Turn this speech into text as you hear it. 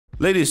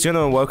Ladies and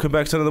gentlemen, welcome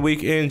back to another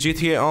week in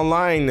GTA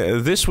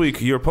Online. This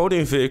week, your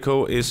podium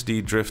vehicle is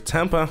the Drift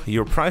Tampa,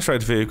 your prize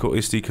right vehicle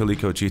is the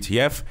Coleco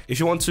GTF. If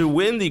you want to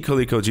win the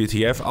Coleco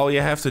GTF, all you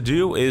have to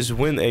do is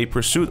win a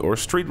pursuit or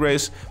street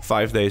race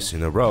 5 days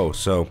in a row,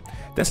 so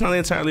that's not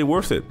entirely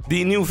worth it.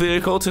 The new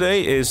vehicle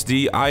today is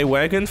the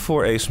I-Wagen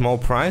for a small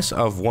price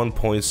of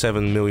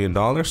 $1.7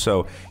 million,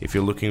 so if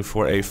you're looking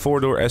for a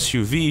 4-door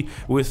SUV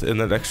with an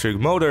electric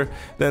motor,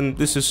 then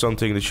this is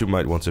something that you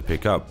might want to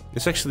pick up.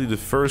 It's actually the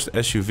first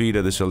SUV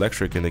that is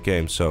electric in the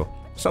game, so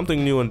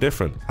something new and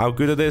different. How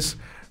good it is?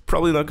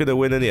 Probably not going to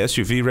win any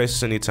SUV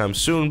races anytime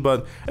soon,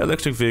 but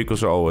electric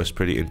vehicles are always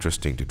pretty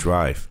interesting to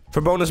drive.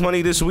 For bonus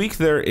money this week,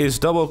 there is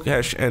double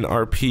cash and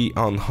RP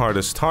on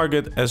hardest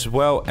target, as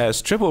well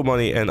as triple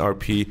money and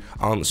RP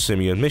on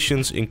Simeon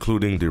missions,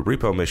 including the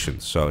repo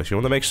missions. So if you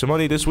want to make some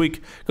money this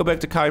week, go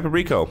back to Kuiper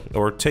Rico,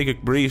 or take a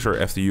breather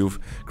after you've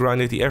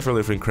grinded the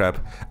ever-living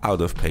crap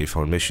out of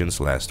payphone missions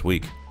last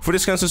week. For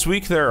discounts this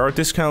week, there are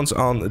discounts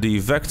on the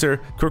Vector,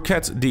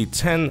 Croquette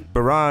D10,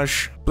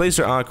 Barrage,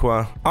 Blazer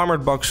Aqua,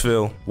 Armored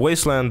Boxville,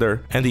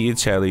 Wastelander, and the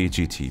Italy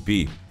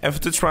GTB. And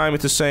for Twitch Prime,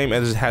 it's the same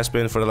as it has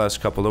been for the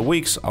last couple of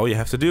weeks. All you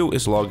have to do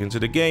is log into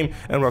the game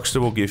and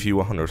Rockstar will give you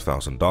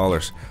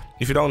 $100,000.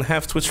 If you don't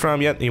have Twitch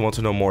Prime yet and you want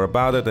to know more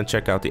about it, then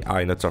check out the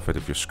eye in the top right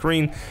of your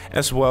screen,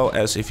 as well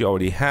as if you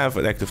already have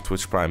an active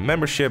Twitch Prime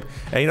membership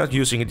and you're not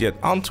using it yet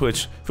on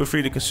Twitch, feel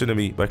free to consider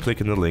me by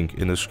clicking the link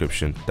in the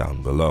description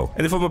down below.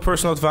 And if I'm a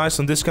personal advice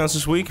on discounts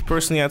this week,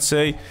 personally I'd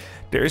say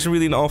there isn't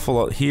really an awful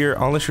lot here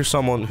unless you're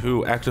someone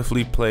who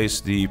actively plays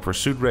the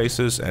pursuit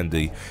races and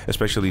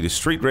especially the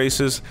street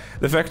races.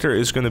 The Vector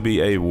is going to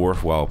be a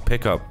worthwhile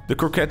pickup. The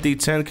Croquette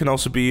D10 can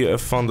also be a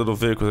fun little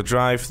vehicle to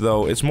drive,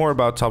 though it's more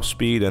about top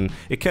speed and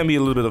it can be a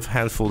little bit of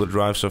handful to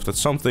drive, so if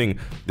that's something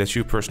that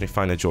you personally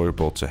find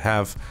enjoyable to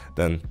have,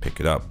 then pick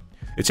it up.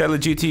 Italy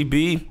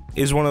GTB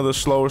is one of the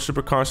slower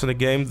supercars in the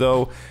game,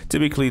 though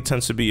typically it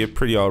tends to be a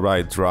pretty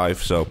alright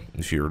drive, so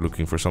if you're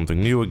looking for something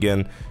new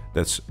again,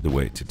 that's the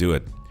way to do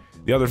it.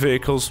 The other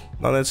vehicles,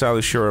 not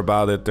entirely sure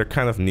about it, they're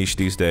kind of niche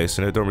these days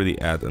and they don't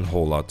really add a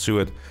whole lot to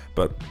it,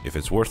 but if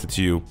it's worth it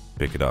to you,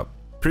 pick it up.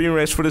 Premium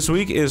race for this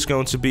week is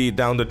going to be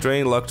Down the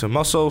Drain, Luck to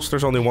Muscles.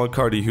 There's only one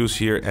car to use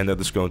here, and that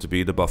is going to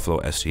be the Buffalo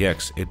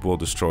SCX. It will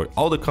destroy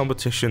all the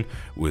competition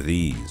with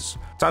ease.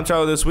 Time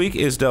trial this week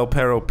is Del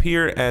Perro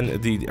Pier,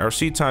 and the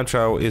RC time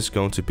trial is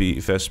going to be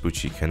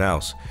Vespucci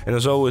Canals. And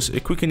as always, a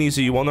quick and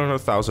easy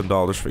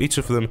 $100,000 for each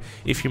of them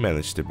if you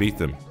manage to beat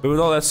them. But with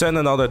all that said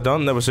and all that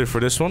done, that was it for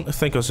this one.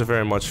 Thank you so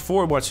very much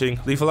for watching.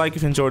 Leave a like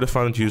if you enjoyed it,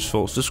 found it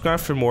useful, subscribe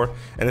for more,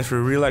 and if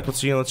you really like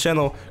what's here on the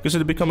channel,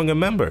 consider becoming a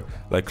member,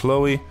 like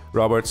Chloe,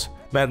 Roberts,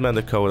 Madman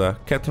Dakota,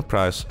 Captain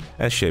Price,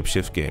 and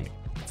Shapeshift Gaming.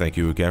 Thank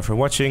you again for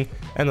watching,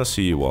 and I'll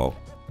see you all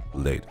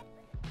later.